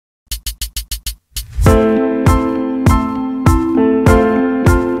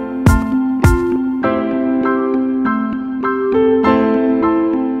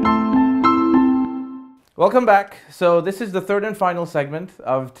Welcome back. So this is the third and final segment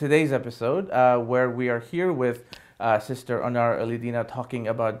of today's episode where we are here with Sister Anar Allidina talking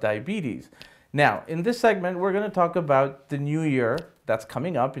about diabetes. Now, in this segment, we're going to talk about the new year that's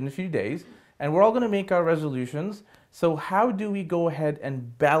coming up in a few days, and we're all going to make our resolutions. So how do we go ahead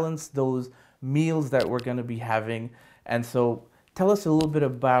and balance those meals that we're going to be having? And so tell us a little bit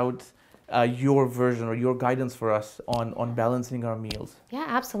about your version or your guidance for us on balancing our meals. Yeah,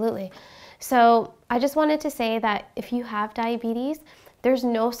 absolutely. So I just wanted to say that if you have diabetes, there's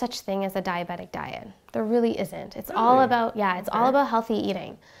no such thing as a diabetic diet. There really isn't. It's all about, all about healthy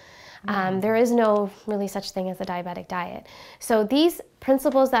eating. There is no really such thing as a diabetic diet. So these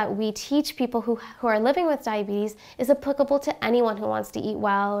principles that we teach people who are living with diabetes is applicable to anyone who wants to eat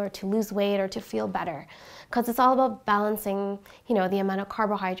well or to lose weight or to feel better, because it's all about balancing, the amount of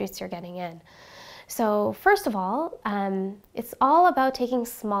carbohydrates you're getting in. So first of all, it's all about taking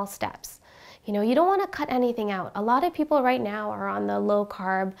small steps. You don't want to cut anything out. A lot of people right now are on the low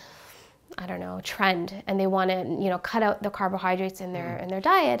carb, trend, and they want to, cut out the carbohydrates in their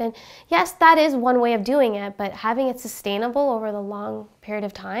diet. And yes, that is one way of doing it, but having it sustainable over the long period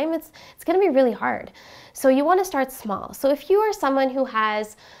of time, it's going to be really hard. So you want to start small. So if you are someone who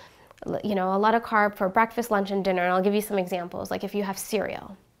has, a lot of carb for breakfast, lunch, and dinner, and I'll give you some examples, like if you have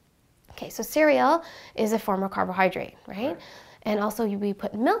cereal. Okay, so cereal is a form of carbohydrate, right? And also we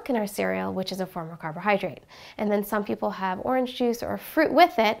put milk in our cereal, which is a form of carbohydrate. And then some people have orange juice or fruit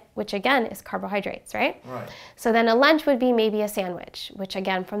with it, which again is carbohydrates, right? Right. So then a lunch would be maybe a sandwich, which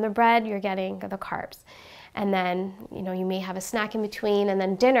again, from the bread, you're getting the carbs. And then, you may have a snack in between, and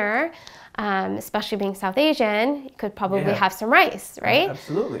then dinner, especially being South Asian, you could probably have some rice, right?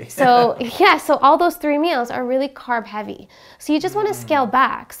 Absolutely. So so all those three meals are really carb heavy. So you just want to scale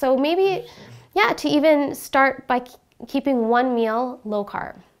back. So maybe, to even start by keeping one meal low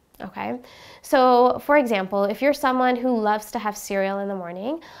carb, okay? So for example, if you're someone who loves to have cereal in the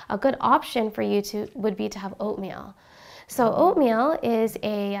morning, a good option for you would be to have oatmeal. So oatmeal is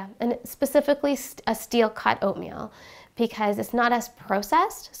specifically a steel cut oatmeal because it's not as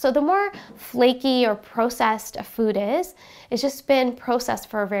processed. So the more flaky or processed a food is, it's just been processed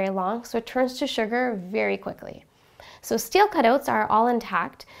for very long, so it turns to sugar very quickly. So steel cut oats are all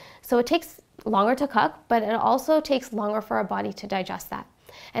intact, so it takes longer to cook, but it also takes longer for our body to digest that.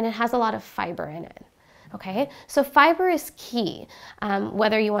 And it has a lot of fiber in it, okay? So fiber is key.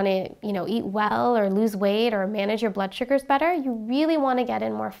 Whether you want to, eat well or lose weight or manage your blood sugars better, you really want to get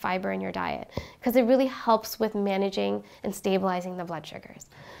in more fiber in your diet because it really helps with managing and stabilizing the blood sugars.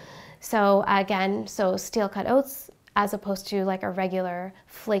 So again, steel cut oats as opposed to like a regular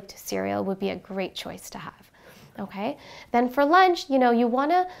flaked cereal would be a great choice to have, okay? Then for lunch, you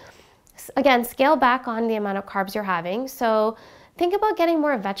want to again, scale back on the amount of carbs you're having. So think about getting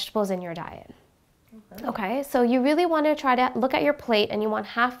more vegetables in your diet. Okay, so you really want to try to look at your plate, and you want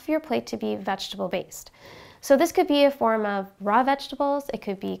half of your plate to be vegetable based. So this could be a form of raw vegetables. It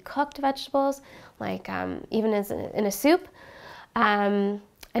could be cooked vegetables, like even in a soup. And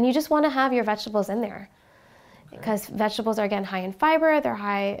you just want to have your vegetables in there because vegetables are, again, high in fiber. They're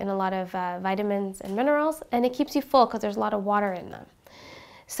high in a lot of vitamins and minerals, and it keeps you full because there's a lot of water in them.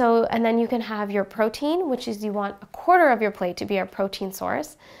 So, and then you can have your protein, which is you want a quarter of your plate to be a protein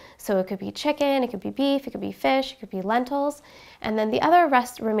source. So it could be chicken, it could be beef, it could be fish, it could be lentils. And then the other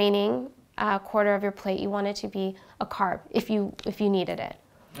remaining quarter of your plate, you want it to be a carb if you needed it.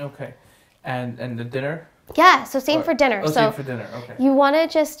 Okay. And the dinner? Yeah, so same for dinner. Same for dinner, okay. You want to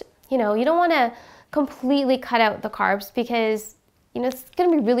just, you don't want to completely cut out the carbs because, it's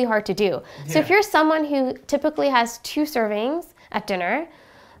going to be really hard to do. Yeah. So if you're someone who typically has 2 servings at dinner,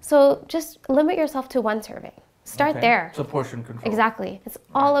 so just limit yourself to 1 serving. Start there. So portion control. Exactly. It's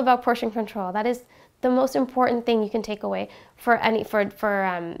all about portion control. That is the most important thing you can take away for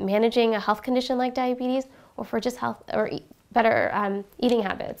managing a health condition like diabetes, or for just health or better eating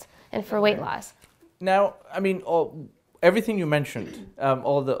habits, and for weight loss. Now, everything you mentioned,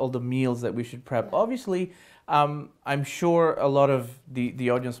 all the meals that we should prep. Obviously, I'm sure a lot of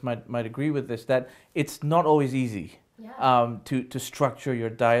the audience might agree with this, that it's not always easy. To structure your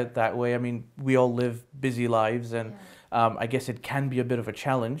diet that way. We all live busy lives, and I guess it can be a bit of a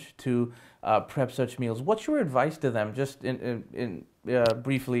challenge to prep such meals. What's your advice to them, just in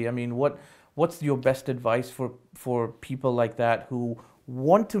briefly? What's your best advice for people like that who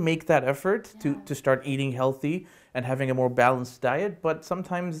want to make that effort to start eating healthy and having a more balanced diet, but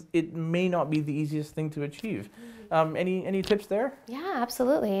sometimes it may not be the easiest thing to achieve? Any tips there? Yeah,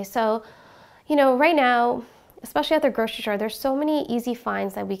 absolutely. So, right now, especially at the grocery store, there's so many easy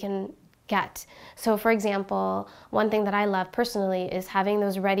finds that we can get. So for example, one thing that I love personally is having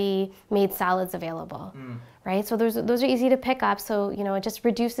those ready-made salads available, right? So those are easy to pick up. So, you know, it just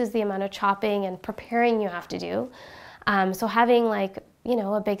reduces the amount of chopping and preparing you have to do. So having like, you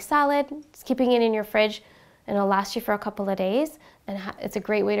know, a big salad, just keeping it in your fridge, and it'll last you for a couple of days. And it's a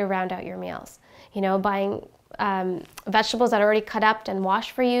great way to round out your meals. You know, buying vegetables that are already cut up and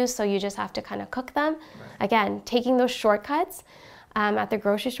washed for you, so you just have to kind of cook them. Right. Again, taking those shortcuts at the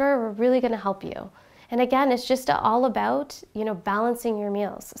grocery store are really going to help you. And again, it's just all about, you know, balancing your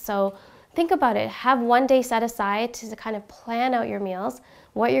meals. So think about it. Have one day set aside to kind of plan out your meals,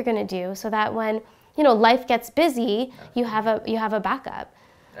 what you're going to do, so that when, you know, life gets busy, you have a backup.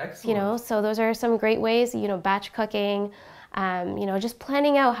 Excellent. You know, so those are some great ways. You know, batch cooking. You know, just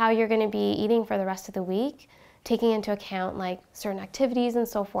planning out how you're going to be eating for the rest of the week, taking into account like certain activities and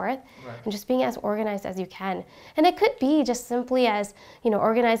so forth, right. And just being as organized as you can. And it could be just simply as, you know,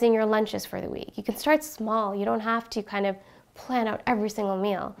 organizing your lunches for the week. You can start small. You don't have to kind of plan out every single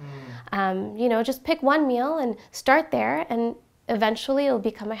meal. You know, just pick one meal and start there, and eventually it'll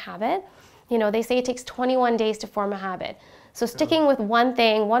become a habit. You know, they say it takes 21 days to form a habit. So sticking with one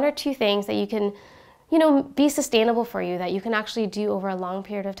thing, one or two things that you can, you know, be sustainable for you, that you can actually do over a long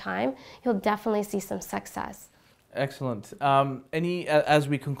period of time, you'll definitely see some success. Excellent. As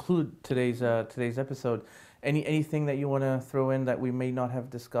we conclude today's episode, anything that you want to throw in that we may not have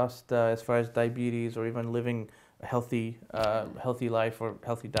discussed as far as diabetes or even living a healthy life or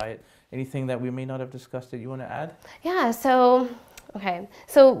healthy diet? Anything that we may not have discussed that you want to add? Yeah. So, okay.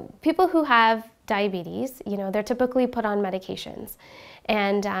 So people who have diabetes, you know, they're typically put on medications,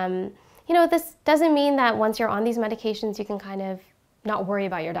 and you know, this doesn't mean that once you're on these medications, you can kind of not worry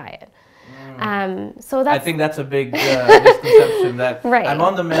about your diet. So that's, I think that's a big misconception that right. I'm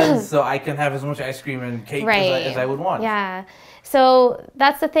on the meds, so I can have as much ice cream and cake right. as I would want. Yeah. So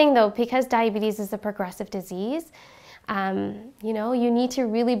that's the thing, though, because diabetes is a progressive disease. You know, you need to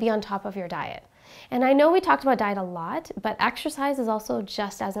really be on top of your diet. And I know we talked about diet a lot, but exercise is also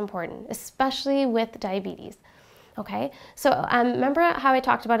just as important, especially with diabetes. Okay, so remember how I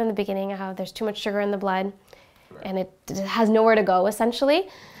talked about in the beginning how there's too much sugar in the blood, right. And it has nowhere to go essentially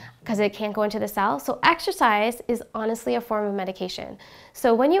because it can't go into the cell. So exercise is honestly a form of medication.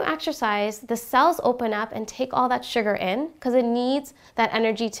 So when you exercise, the cells open up and take all that sugar in because it needs that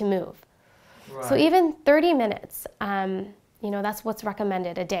energy to move. Right. So even 30 minutes, you know, that's what's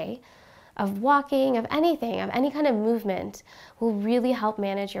recommended a day of walking, of anything, of any kind of movement will really help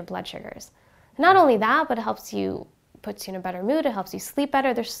manage your blood sugars. Not only that, but it helps you, puts you in a better mood, it helps you sleep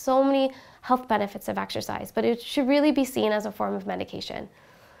better. There's so many health benefits of exercise, but it should really be seen as a form of medication.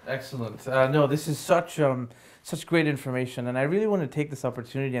 Excellent. No, this is such great information, and I really want to take this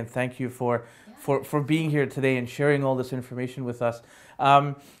opportunity and thank you for being here today and sharing all this information with us.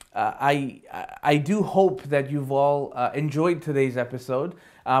 I do hope that you've all enjoyed today's episode.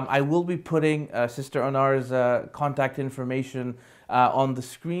 I will be putting Sister Anar's contact information on the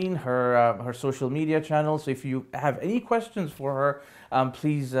screen, her social media channel. So if you have any questions for her,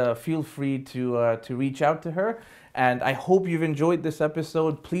 please feel free to reach out to her. And I hope you've enjoyed this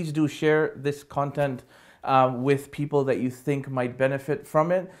episode. Please do share this content with people that you think might benefit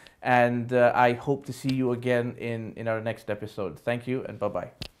from it. And I hope to see you again in our next episode. Thank you and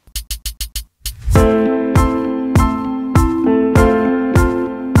bye-bye.